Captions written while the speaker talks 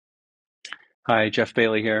Hi, Jeff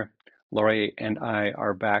Bailey here. Lori and I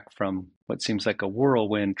are back from what seems like a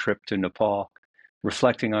whirlwind trip to Nepal,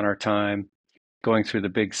 reflecting on our time, going through the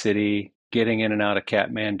big city, getting in and out of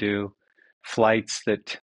Kathmandu, flights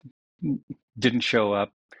that didn't show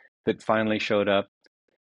up, that finally showed up.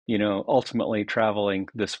 Ultimately, traveling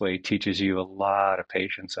this way teaches you a lot of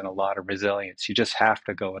patience and a lot of resilience. You just have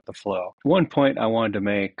to go with the flow. One point I wanted to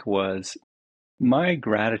make was my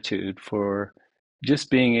gratitude for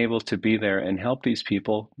just being able to be there and help these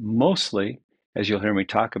people, mostly, as you'll hear me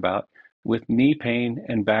talk about, with knee pain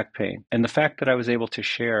and back pain. And the fact that I was able to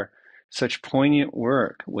share such poignant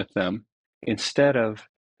work with them instead of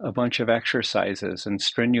a bunch of exercises and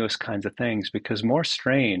strenuous kinds of things, because more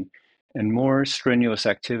strain and more strenuous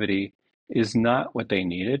activity is not what they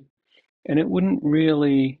needed. And it wouldn't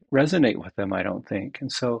really resonate with them, I don't think.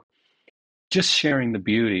 And so just sharing the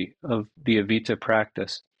beauty of the Avita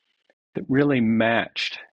practice that really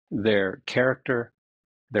matched their character,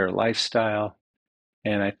 their lifestyle,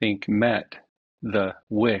 and I think met the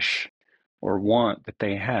wish or want that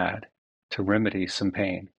they had to remedy some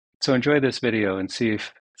pain. So enjoy this video and see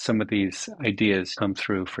if some of these ideas come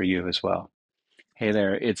through for you as well. Hey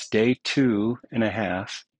there, it's day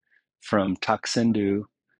 2.5 from Taksindu,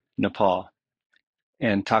 Nepal.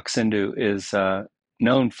 And Taksindu is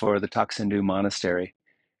known for the Taksindu Monastery.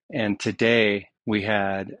 And today we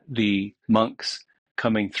had the monks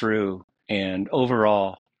coming through, and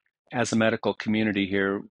overall, as a medical community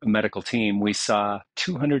here, a medical team, we saw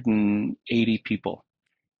 280 people.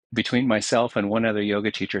 Between myself and one other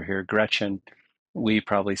yoga teacher here, Gretchen, we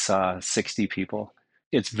probably saw 60 people.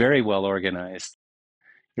 It's very well organized.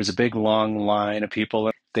 There's a big long line of people.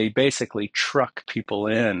 They basically truck people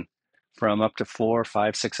in from up to 4,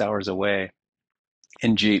 5, 6 hours away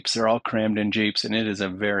in Jeeps. They're all crammed in Jeeps, and it is a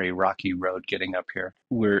very rocky road getting up here.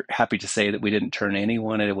 We're happy to say that we didn't turn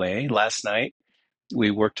anyone away last night. We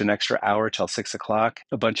worked an extra hour till 6 o'clock.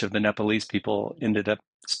 A bunch of the Nepalese people ended up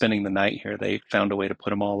spending the night here. They found a way to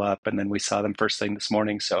put them all up, and then we saw them first thing this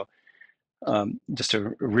morning. So just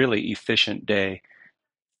a really efficient day.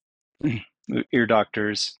 Ear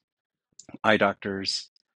doctors, eye doctors,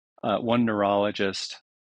 one neurologist,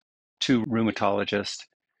 two rheumatologists.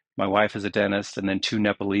 My wife is a dentist, and then two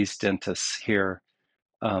Nepalese dentists here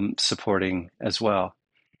supporting as well.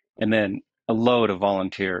 And then a load of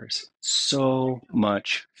volunteers. So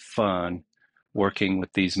much fun working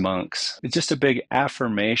with these monks. It's just a big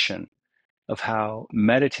affirmation of how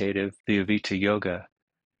meditative the Avita yoga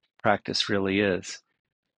practice really is.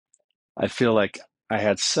 I feel like I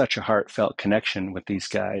had such a heartfelt connection with these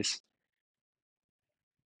guys,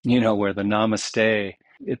 where the namaste,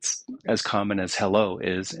 it's as common as hello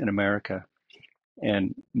is in America.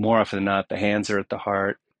 And more often than not, the hands are at the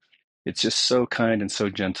heart. It's just so kind and so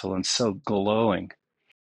gentle and so glowing.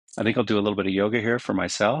 I think I'll do a little bit of yoga here for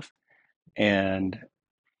myself and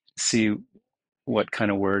see what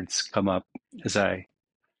kind of words come up as I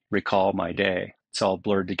recall my day. It's all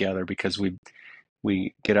blurred together because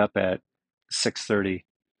we get up at 6:30,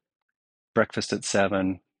 breakfast at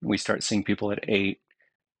 7, we start seeing people at 8.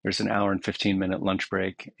 There's an hour and 15-minute lunch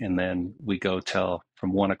break, and then we go till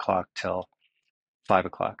from 1 o'clock till 5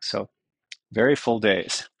 o'clock. So very full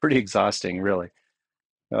days, pretty exhausting, really.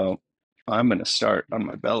 So I'm going to start on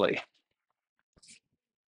my belly.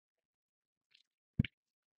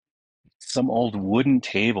 Some old wooden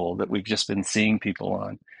table that we've just been seeing people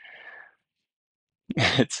on.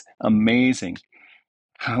 It's amazing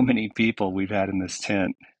how many people we've had in this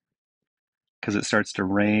tent because it starts to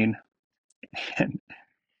rain and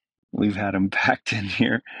we've had them packed in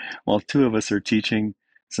here while two of us are teaching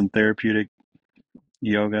some therapeutic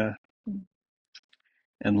yoga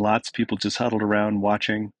and lots of people just huddled around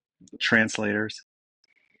watching translators.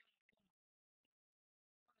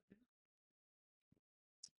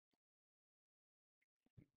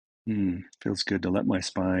 Feels good to let my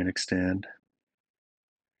spine extend.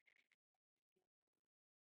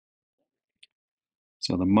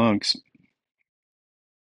 So the monks,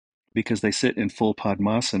 because they sit in full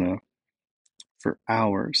Padmasana for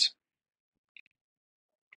hours.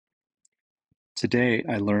 Today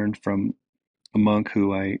I learned from a monk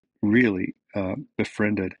who I really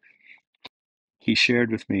befriended. He shared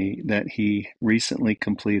with me that he recently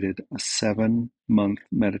completed a 7-month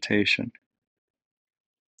meditation.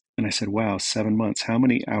 And I said, wow, 7 months. How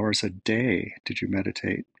many hours a day did you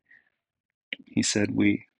meditate? He said,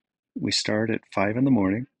 we start at 5 in the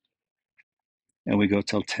morning and we go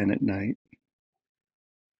till 10 at night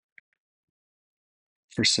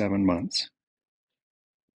for 7 months.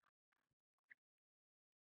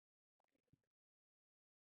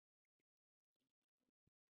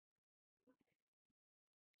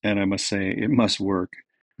 And I must say, it must work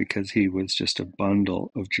because he was just a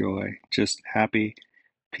bundle of joy, just happy,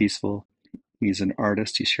 peaceful. He's an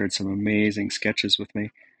artist. He shared some amazing sketches with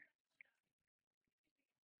me.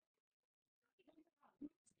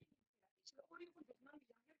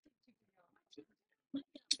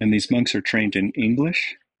 And these monks are trained in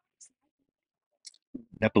English,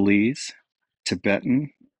 Nepalese,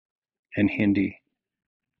 Tibetan, and Hindi.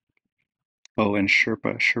 Oh, and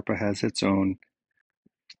Sherpa. Sherpa has its own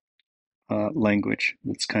language.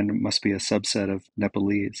 It's kind of must be a subset of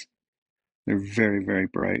Nepalese. They're very, very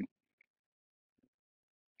bright.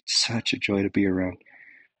 Such a joy to be around.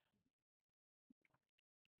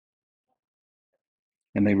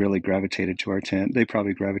 And they really gravitated to our tent. They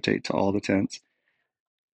probably gravitate to all the tents.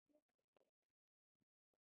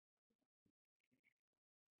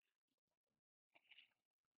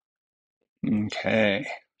 Okay.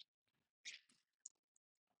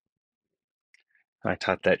 I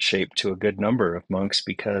taught that shape to a good number of monks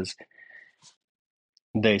because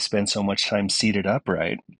they spend so much time seated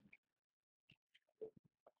upright.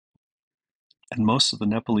 And most of the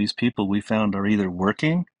Nepalese people we found are either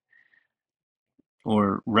working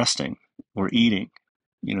or resting or eating.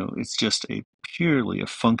 It's just a purely a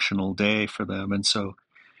functional day for them. And so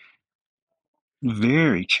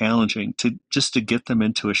very challenging to get them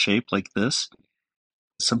into a shape like this.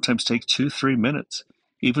 Sometimes take 2, 3 minutes,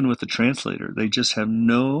 even with the translator. They just have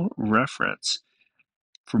no reference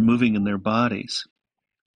for moving in their bodies.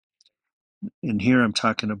 And here I'm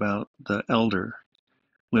talking about the elder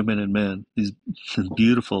women and men, these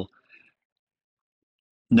beautiful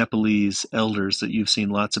Nepalese elders that you've seen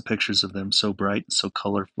lots of pictures of them, so bright and so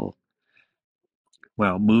colorful.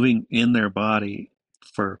 Wow, moving in their body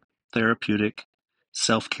for therapeutic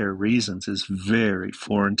self-care reasons is very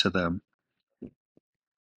foreign to them.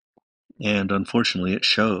 And unfortunately, it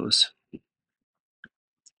shows.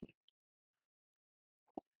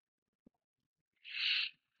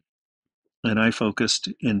 And I focused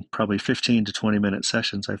in probably 15 to 20-minute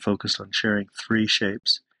sessions, I focused on sharing 3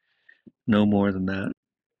 shapes, no more than that.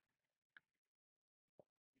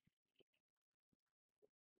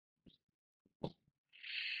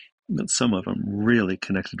 But some of them really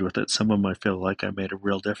connected with it. Some of them I feel like I made a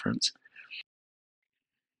real difference.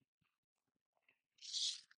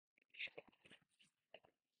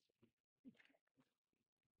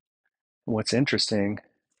 What's interesting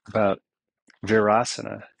about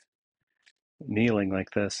Virasana, kneeling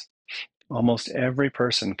like this, almost every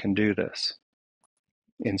person can do this.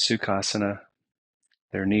 In Sukhasana,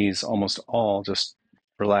 their knees almost all just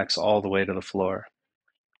relax all the way to the floor.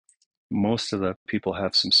 Most of the people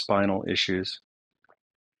have some spinal issues,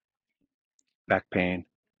 back pain.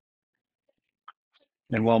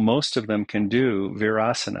 And while most of them can do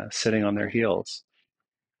Virasana, sitting on their heels,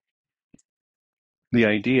 the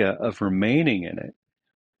idea of remaining in it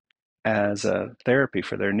as a therapy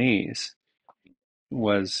for their knees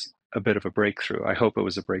was a bit of a breakthrough. I hope it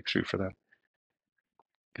was a breakthrough for them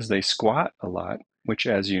because they squat a lot, which,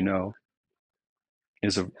 as you know,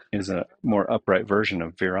 is a more upright version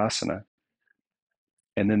of Virasana.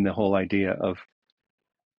 And then the whole idea of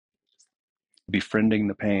befriending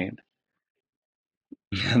the pain.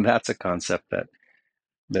 And that's a concept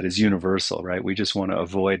that is universal, right? We just want to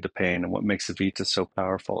avoid the pain. And what makes Vita so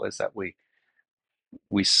powerful is that we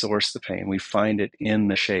source the pain. We find it in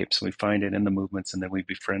the shapes, we find it in the movements, and then we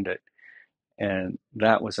befriend it. And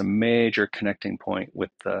that was a major connecting point with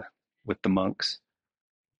the monks.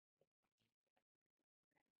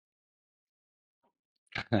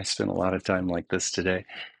 I spent a lot of time like this today.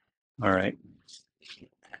 All right,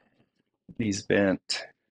 these bent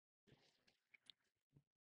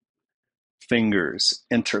fingers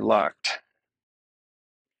interlocked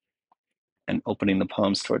and opening the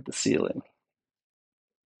palms toward the ceiling,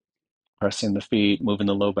 pressing the feet, moving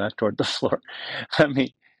the low back toward the floor. I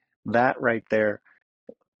mean, that right there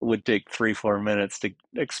would take 3, 4 minutes to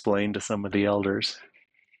explain to some of the elders.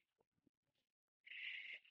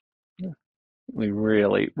 We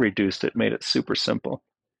really reduced it, made it super simple.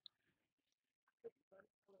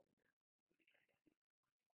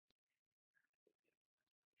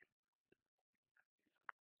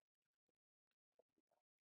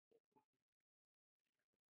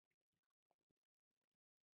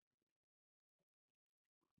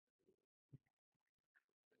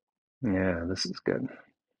 Yeah, this is good.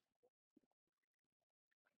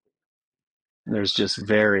 There's just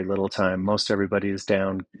very little time. Most everybody is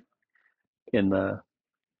down in the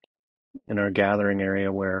in our gathering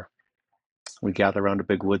area where we gather around a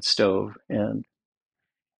big wood stove and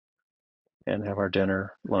have our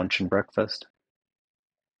dinner, lunch, and breakfast.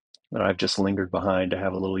 And I've just lingered behind to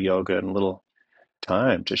have a little yoga and a little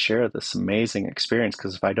time to share this amazing experience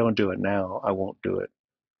because if I don't do it now, I won't do it.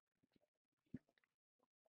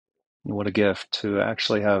 And what a gift to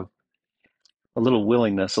actually have a little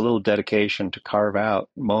willingness, a little dedication to carve out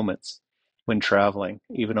moments when traveling,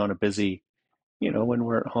 even on a busy, when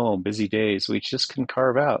we're at home, busy days, we just can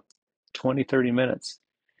carve out 20, 30 minutes.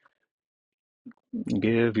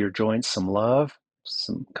 Give your joints some love,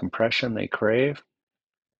 some compression they crave.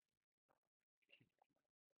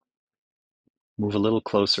 Move a little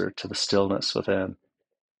closer to the stillness within,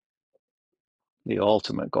 the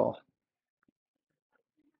ultimate goal.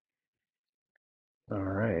 All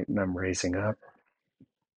right, and I'm raising up,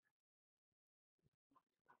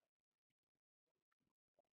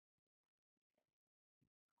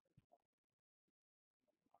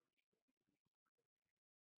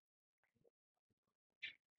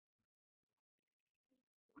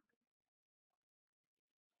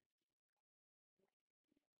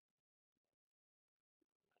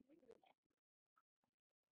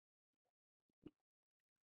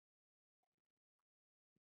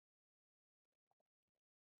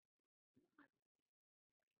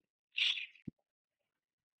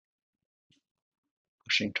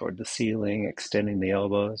 pushing toward the ceiling, extending the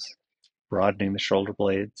elbows, broadening the shoulder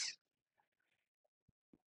blades.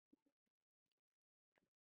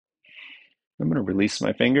 I'm going to release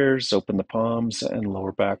my fingers, open the palms, and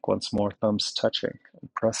lower back once more, thumbs touching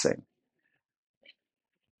and pressing.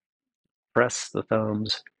 Press the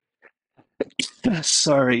thumbs.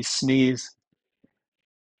 Sorry, sneeze.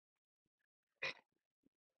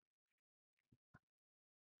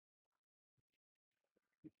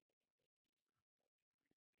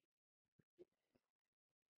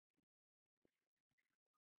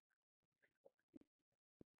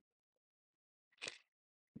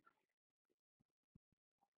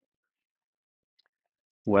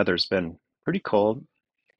 Weather's been pretty cold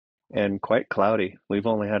and quite cloudy. We've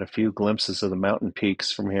only had a few glimpses of the mountain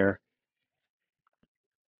peaks from here.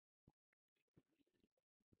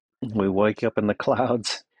 We wake up in the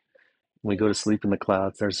clouds. We go to sleep in the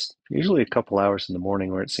clouds. There's usually a couple hours in the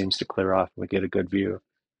morning where it seems to clear off and we get a good view.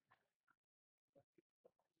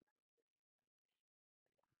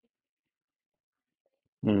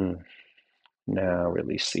 Hmm. Now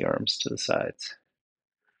release the arms to the sides.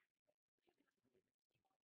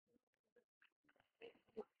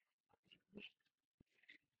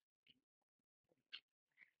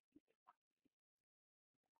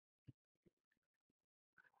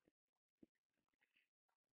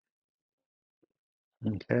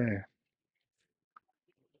 Okay.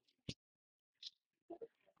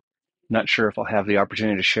 Not sure if I'll have the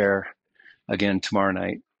opportunity to share again tomorrow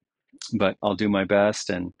night, but I'll do my best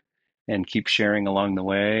and keep sharing along the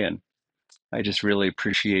way. And I just really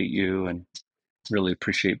appreciate you and really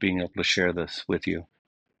appreciate being able to share this with you.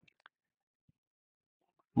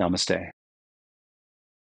 Namaste.